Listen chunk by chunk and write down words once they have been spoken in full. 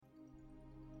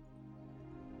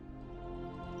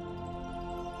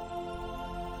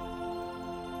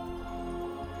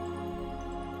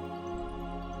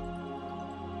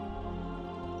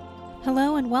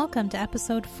Hello and welcome to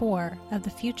Episode 4 of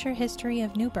The Future History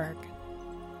of Newburgh,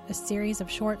 a series of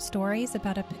short stories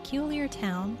about a peculiar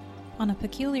town on a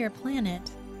peculiar planet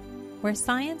where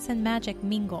science and magic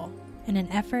mingle in an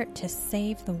effort to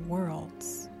save the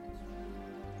worlds.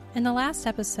 In the last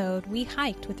episode, we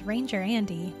hiked with Ranger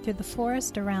Andy through the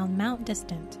forest around Mount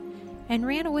Distant and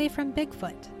ran away from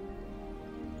Bigfoot.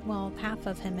 Well, half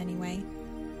of him anyway.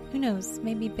 Who knows,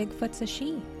 maybe Bigfoot's a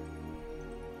she.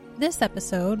 This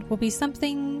episode will be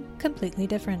something completely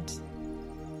different.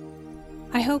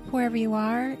 I hope wherever you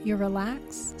are, you're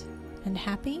relaxed and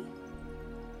happy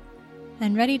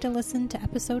and ready to listen to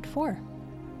Episode 4,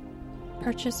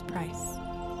 Purchase Price.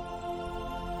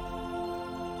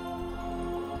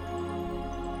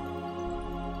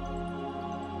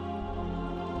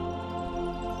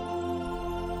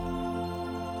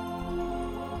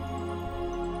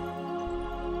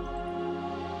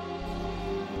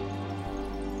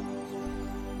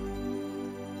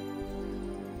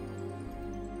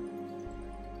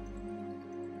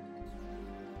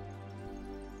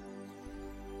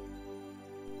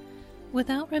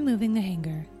 Without removing the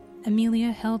hanger,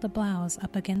 Amelia held the blouse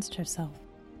up against herself.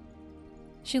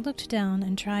 She looked down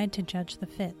and tried to judge the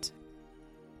fit.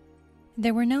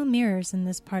 There were no mirrors in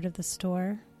this part of the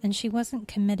store, and she wasn't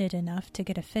committed enough to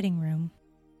get a fitting room.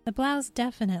 The blouse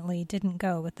definitely didn't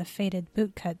go with the faded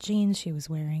bootcut jeans she was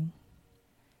wearing.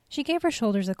 She gave her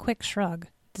shoulders a quick shrug,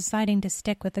 deciding to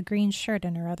stick with the green shirt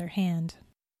in her other hand.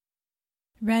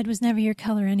 "Red was never your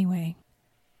color anyway,"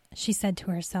 she said to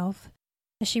herself,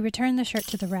 as she returned the shirt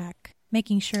to the rack,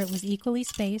 making sure it was equally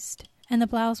spaced and the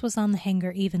blouse was on the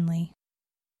hanger evenly.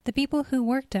 The people who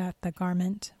worked at the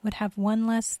garment would have one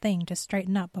less thing to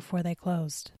straighten up before they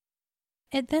closed.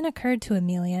 It then occurred to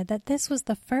Amelia that this was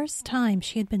the first time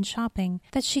she had been shopping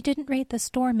that she didn't rate the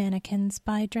store mannequins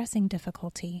by dressing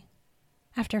difficulty.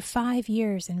 After 5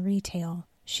 years in retail,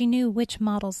 she knew which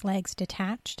model's legs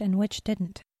detached and which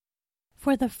didn't.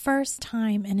 For the first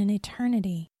time in an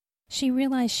eternity, she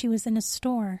realized she was in a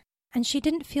store, and she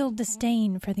didn't feel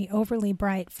disdain for the overly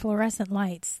bright fluorescent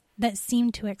lights that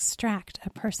seemed to extract a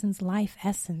person's life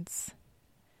essence.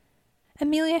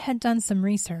 Amelia had done some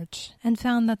research and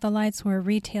found that the lights were a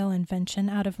retail invention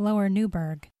out of Lower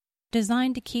Newburgh,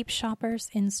 designed to keep shoppers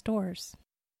in stores.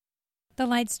 The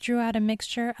lights drew out a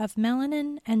mixture of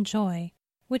melanin and joy,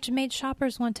 which made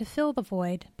shoppers want to fill the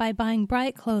void by buying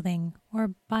bright clothing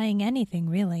or buying anything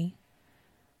really.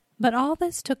 But all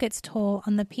this took its toll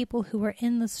on the people who were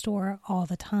in the store all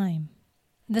the time,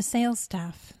 the sales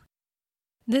staff.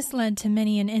 This led to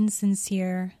many an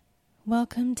insincere,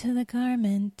 "Welcome to the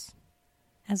garment,"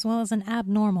 as well as an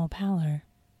abnormal pallor.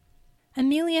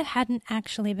 Amelia hadn't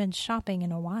actually been shopping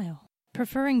in a while,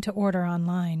 preferring to order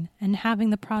online and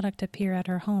having the product appear at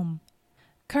her home.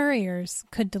 Couriers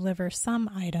could deliver some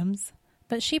items,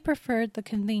 but she preferred the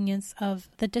convenience of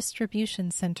the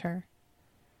distribution center.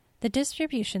 The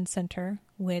distribution center,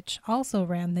 which also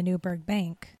ran the Newburgh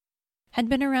Bank, had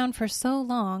been around for so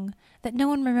long that no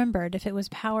one remembered if it was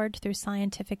powered through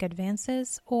scientific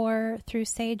advances or through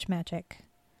sage magic.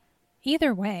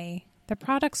 Either way, the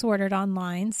products ordered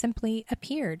online simply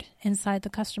appeared inside the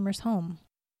customer's home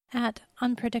at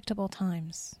unpredictable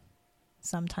times,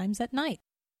 sometimes at night,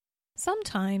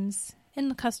 sometimes in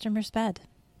the customer's bed.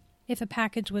 If a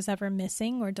package was ever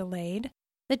missing or delayed,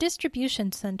 the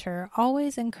distribution center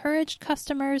always encouraged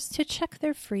customers to check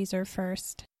their freezer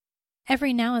first.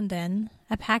 Every now and then,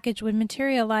 a package would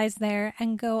materialize there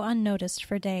and go unnoticed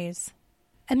for days.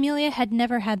 Amelia had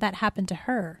never had that happen to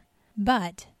her,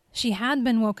 but she had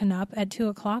been woken up at 2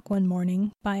 o'clock one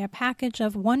morning by a package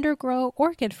of Wonder Grow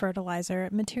orchid fertilizer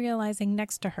materializing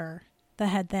next to her that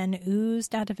had then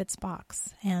oozed out of its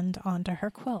box and onto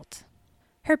her quilt.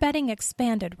 Her bedding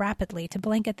expanded rapidly to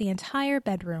blanket the entire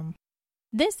bedroom.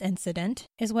 This incident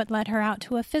is what led her out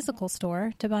to a physical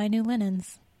store to buy new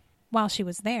linens. While she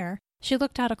was there, she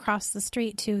looked out across the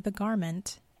street to the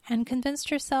garment and convinced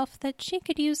herself that she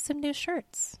could use some new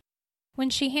shirts. When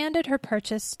she handed her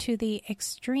purchase to the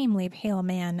extremely pale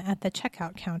man at the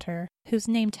checkout counter, whose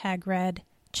name tag read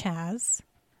Chaz,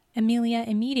 Amelia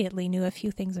immediately knew a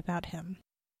few things about him.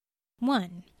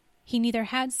 1. He neither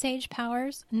had sage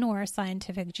powers nor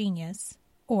scientific genius,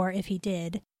 or if he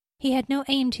did, he had no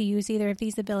aim to use either of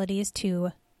these abilities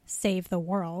to save the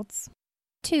worlds.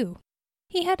 2.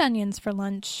 He had onions for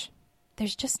lunch.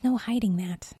 There's just no hiding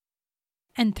that.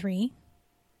 And 3.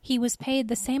 He was paid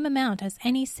the same amount as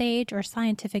any sage or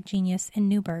scientific genius in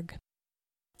Newburgh.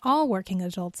 All working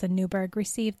adults in Newburgh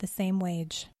received the same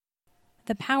wage.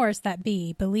 The powers that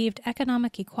be believed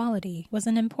economic equality was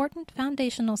an important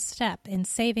foundational step in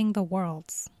saving the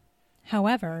worlds.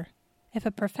 However, if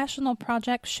a professional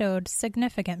project showed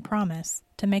significant promise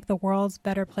to make the world's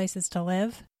better places to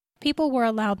live, people were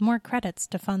allowed more credits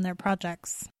to fund their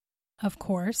projects. Of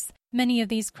course, many of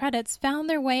these credits found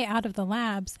their way out of the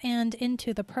labs and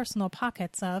into the personal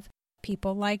pockets of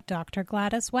people like Dr.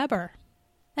 Gladys Weber.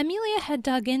 Amelia had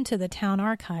dug into the town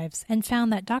archives and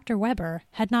found that Dr. Weber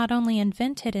had not only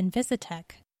invented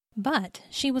Invisitech, but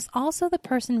she was also the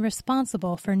person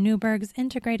responsible for Newburgh's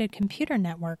integrated computer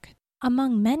network,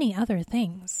 among many other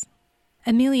things.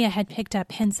 Amelia had picked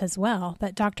up hints as well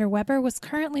that Dr. Weber was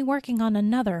currently working on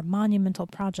another monumental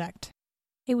project.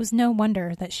 It was no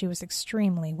wonder that she was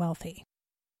extremely wealthy.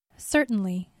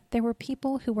 Certainly, there were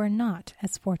people who were not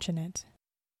as fortunate.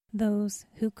 Those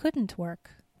who couldn't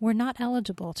work were not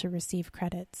eligible to receive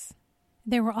credits.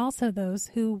 There were also those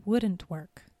who wouldn't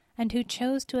work, and who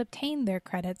chose to obtain their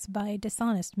credits by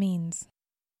dishonest means.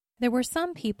 There were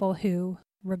some people who,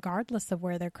 regardless of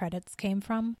where their credits came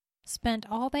from, spent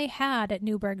all they had at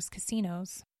Newburgh's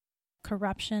casinos.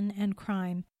 Corruption and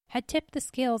crime had tipped the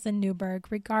scales in Newburgh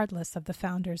regardless of the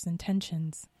founder's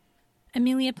intentions.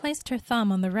 Amelia placed her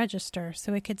thumb on the register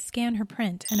so it could scan her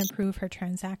print and approve her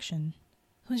transaction.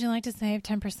 "Would you like to save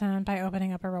 10% by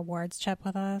opening up a rewards chip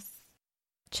with us?"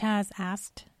 Chaz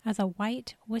asked as a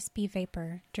white, wispy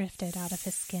vapor drifted out of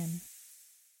his skin.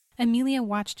 Amelia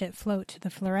watched it float to the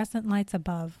fluorescent lights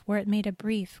above, where it made a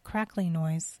brief, crackling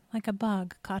noise, like a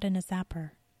bug caught in a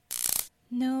zapper.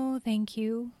 "No, thank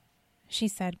you," she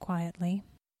said quietly.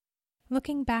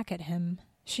 Looking back at him,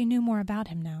 she knew more about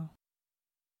him now.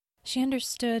 She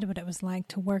understood what it was like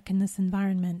to work in this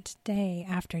environment day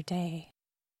after day.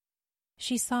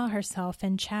 She saw herself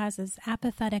in Chaz's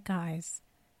apathetic eyes,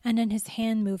 and in his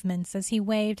hand movements as he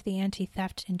waved the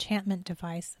anti-theft enchantment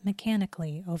device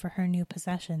mechanically over her new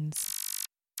possessions.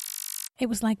 It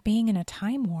was like being in a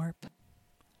time warp.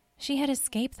 She had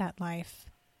escaped that life.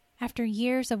 After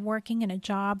years of working in a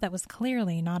job that was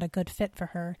clearly not a good fit for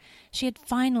her, she had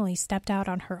finally stepped out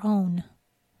on her own.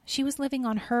 She was living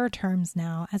on her terms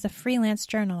now as a freelance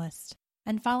journalist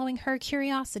and following her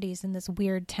curiosities in this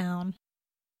weird town.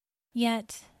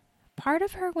 Yet, part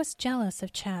of her was jealous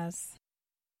of Chaz.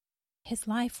 His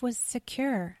life was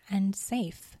secure and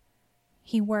safe.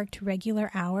 He worked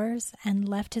regular hours and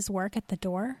left his work at the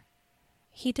door.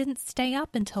 He didn't stay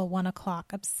up until 1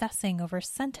 o'clock obsessing over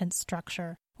sentence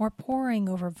structure or poring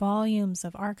over volumes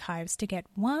of archives to get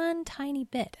one tiny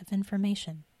bit of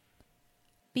information.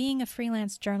 Being a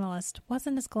freelance journalist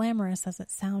wasn't as glamorous as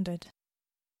it sounded.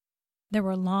 There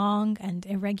were long and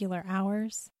irregular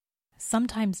hours.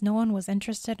 Sometimes no one was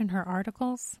interested in her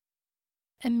articles.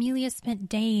 Amelia spent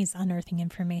days unearthing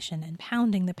information and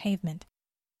pounding the pavement,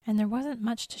 and there wasn't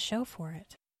much to show for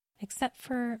it, except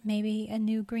for maybe a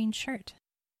new green shirt,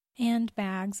 and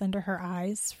bags under her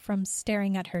eyes from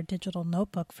staring at her digital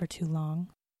notebook for too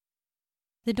long.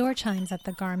 The door chimes at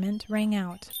the garment rang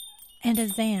out, and a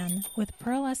Zan with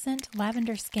pearlescent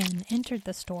lavender skin entered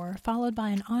the store, followed by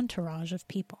an entourage of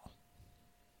people.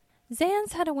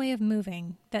 Zans had a way of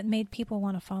moving that made people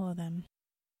want to follow them.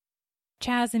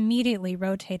 Chaz immediately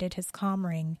rotated his comm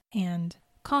ring, and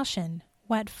 "Caution,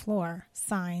 wet floor"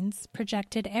 signs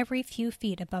projected every few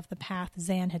feet above the path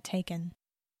Zan had taken.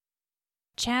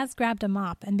 Chaz grabbed a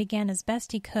mop and began as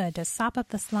best he could to sop up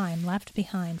the slime left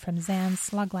behind from Zan's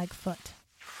slug-like foot.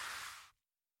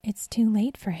 It's too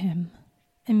late for him,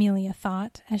 Amelia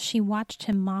thought as she watched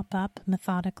him mop up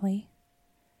methodically.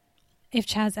 If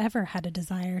Chaz ever had a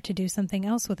desire to do something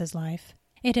else with his life,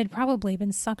 it had probably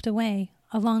been sucked away,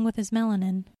 along with his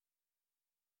melanin.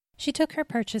 She took her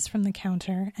purchase from the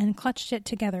counter and clutched it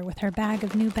together with her bag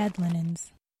of new bed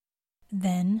linens.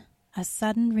 Then, a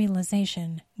sudden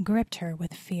realization gripped her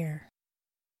with fear.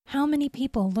 How many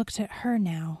people looked at her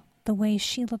now the way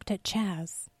she looked at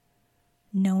Chaz?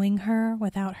 Knowing her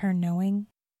without her knowing?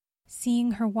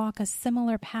 Seeing her walk a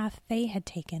similar path they had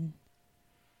taken?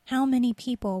 How many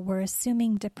people were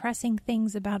assuming depressing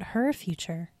things about her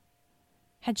future?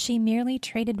 Had she merely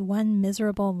traded one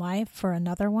miserable life for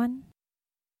another one?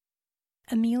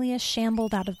 Amelia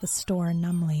shambled out of the store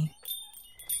numbly.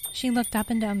 She looked up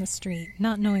and down the street,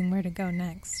 not knowing where to go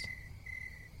next.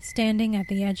 Standing at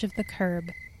the edge of the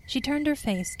curb, she turned her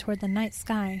face toward the night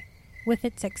sky, with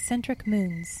its eccentric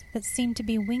moons that seemed to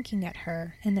be winking at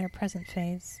her in their present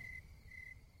phase.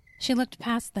 She looked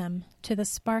past them to the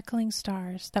sparkling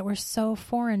stars that were so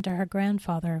foreign to her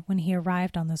grandfather when he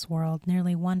arrived on this world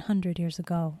nearly 100 years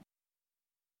ago.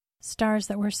 Stars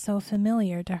that were so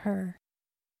familiar to her.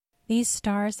 These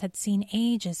stars had seen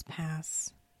ages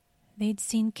pass. They'd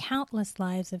seen countless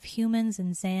lives of humans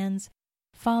and Zans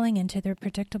falling into their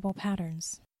predictable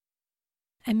patterns.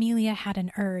 Amelia had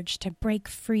an urge to break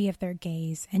free of their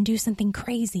gaze and do something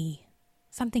crazy,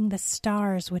 something the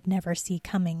stars would never see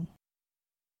coming.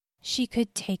 She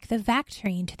could take the vac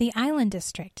train to the island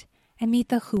district and meet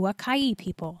the Huakai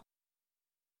people.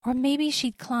 Or maybe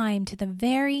she'd climb to the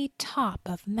very top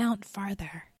of Mount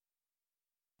Farther.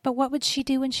 But what would she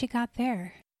do when she got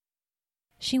there?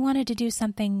 She wanted to do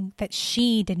something that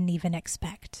she didn't even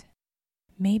expect.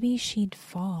 Maybe she'd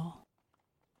fall.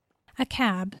 A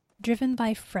cab, driven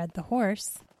by Fred the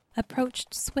horse,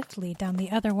 approached swiftly down the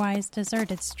otherwise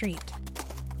deserted street.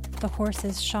 The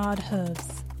horse's shod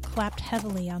hooves clapped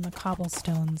heavily on the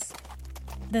cobblestones.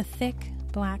 The thick,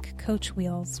 black coach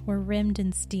wheels were rimmed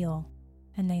in steel,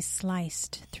 and they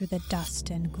sliced through the dust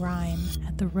and grime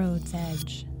at the road's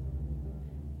edge.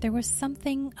 There was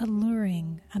something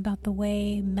alluring about the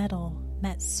way metal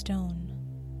met stone,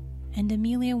 and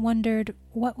Amelia wondered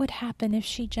what would happen if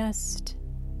she just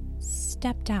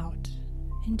stepped out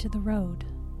into the road.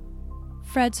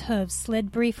 Fred's hooves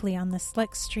slid briefly on the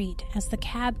slick street as the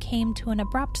cab came to an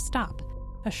abrupt stop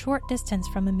a short distance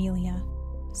from Amelia,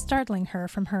 startling her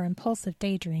from her impulsive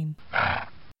daydream.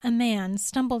 A man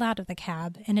stumbled out of the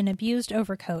cab in an abused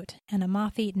overcoat and a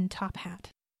moth-eaten top hat.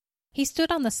 He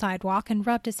stood on the sidewalk and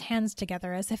rubbed his hands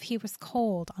together as if he was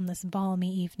cold on this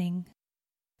balmy evening.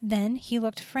 Then he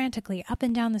looked frantically up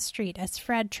and down the street as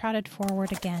Fred trotted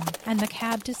forward again, and the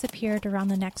cab disappeared around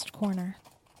the next corner.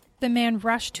 The man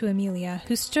rushed to Amelia,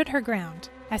 who stood her ground,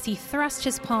 as he thrust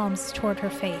his palms toward her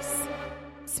face.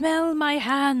 "Smell my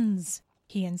hands,"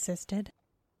 he insisted.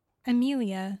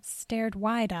 Amelia stared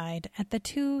wide-eyed at the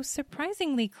two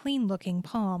surprisingly clean-looking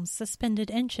palms suspended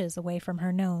inches away from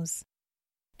her nose.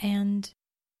 And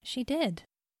she did.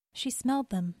 She smelled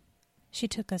them. She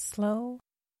took a slow,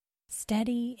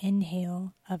 steady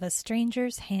inhale of a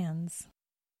stranger's hands.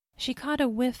 She caught a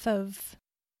whiff of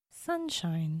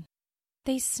sunshine.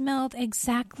 They smelled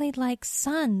exactly like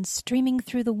sun streaming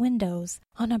through the windows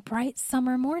on a bright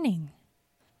summer morning.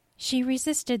 She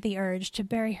resisted the urge to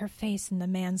bury her face in the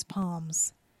man's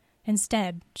palms.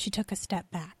 Instead, she took a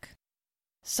step back.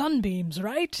 "Sunbeams,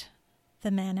 right?" the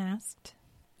man asked.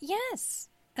 "Yes,"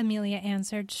 Amelia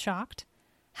answered, shocked.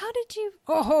 "How did you—"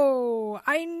 "Oh,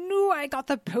 I knew I got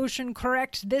the potion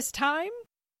correct this time.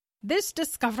 This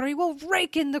discovery will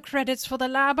rake in the credits for the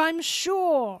lab, I'm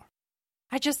sure.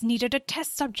 I just needed a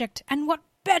test subject, and what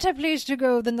better place to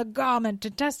go than the garment to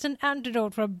test an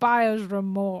antidote for buyer's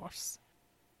remorse?"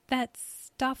 "That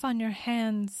stuff on your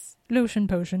hands—" "Lotion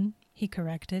potion," he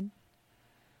corrected.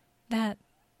 "That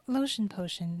lotion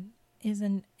potion is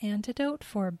an antidote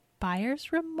for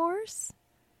buyer's remorse?"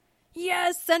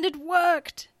 "Yes, and it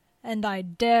worked! And I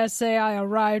dare say I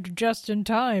arrived just in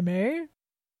time, eh?"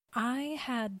 "I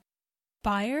had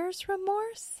buyer's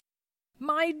remorse?"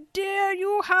 "My dear,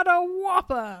 you had a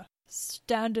whopper!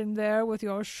 Standing there with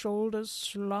your shoulders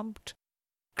slumped,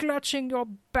 clutching your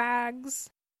bags,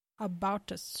 about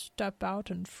to step out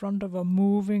in front of a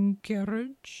moving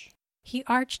carriage." He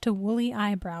arched a woolly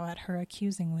eyebrow at her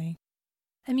accusingly.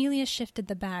 Amelia shifted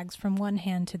the bags from one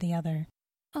hand to the other.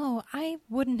 "Oh, I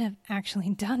wouldn't have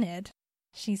actually done it,"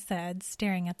 she said,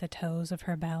 staring at the toes of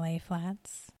her ballet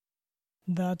flats.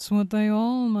 "That's what they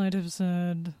all might have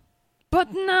said.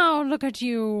 But now look at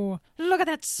you! Look at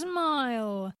that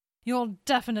smile! You're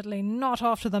definitely not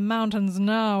off to the mountains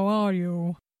now, are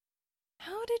you?"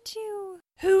 "How did you—"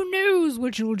 "Who knows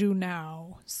what you'll do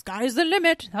now? Sky's the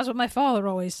limit. That's what my father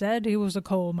always said. He was a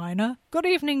coal miner. Good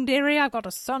evening, dearie. I've got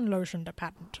a sun lotion to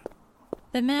patent."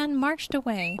 The man marched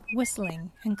away,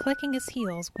 whistling and clicking his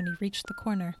heels when he reached the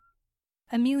corner.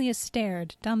 Amelia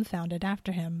stared, dumbfounded,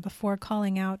 after him before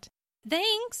calling out,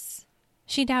 "Thanks!"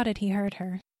 She doubted he heard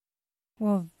her.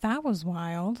 Well, that was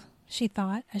wild, she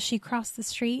thought as she crossed the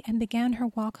street and began her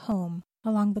walk home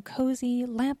along the cozy,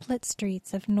 lamplit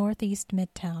streets of northeast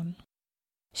Midtown.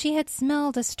 She had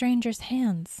smelled a stranger's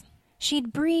hands.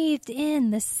 She'd breathed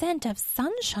in the scent of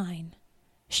sunshine.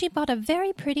 She bought a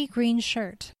very pretty green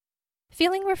shirt.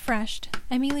 Feeling refreshed,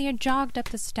 Amelia jogged up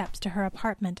the steps to her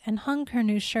apartment and hung her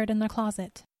new shirt in the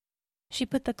closet. She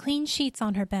put the clean sheets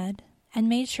on her bed and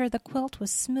made sure the quilt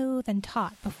was smooth and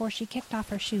taut before she kicked off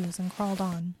her shoes and crawled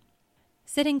on.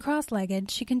 Sitting cross-legged,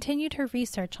 she continued her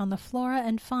research on the flora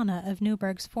and fauna of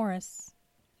Newburgh's forests.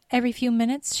 Every few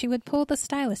minutes, she would pull the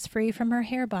stylus free from her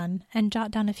hair bun and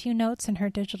jot down a few notes in her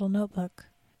digital notebook.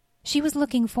 She was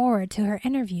looking forward to her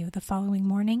interview the following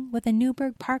morning with a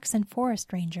Newburgh Parks and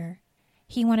Forest Ranger.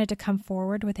 He wanted to come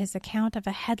forward with his account of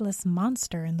a headless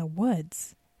monster in the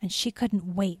woods, and she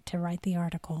couldn't wait to write the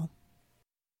article.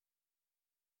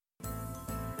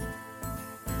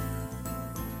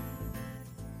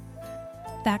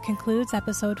 That concludes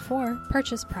Episode 4,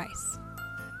 Purchase Price.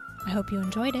 I hope you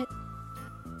enjoyed it.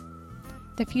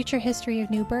 The Future History of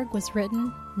Newburgh was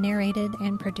written, narrated,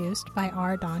 and produced by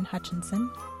R. Dawn Hutchinson.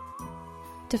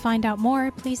 To find out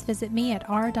more, please visit me at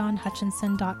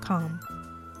rdawnhutchinson.com.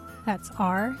 That's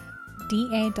RDAWN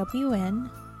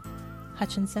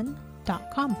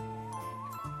Hutchinson.com.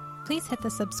 Please hit the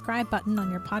subscribe button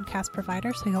on your podcast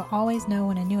provider so you'll always know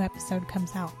when a new episode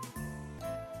comes out.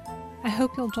 I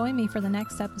hope you'll join me for the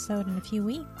next episode in a few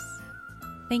weeks.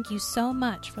 Thank you so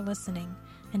much for listening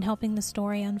and helping the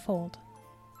story unfold.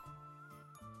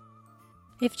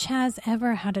 If Chaz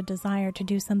ever had a desire to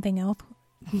do something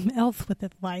else with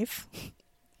his life,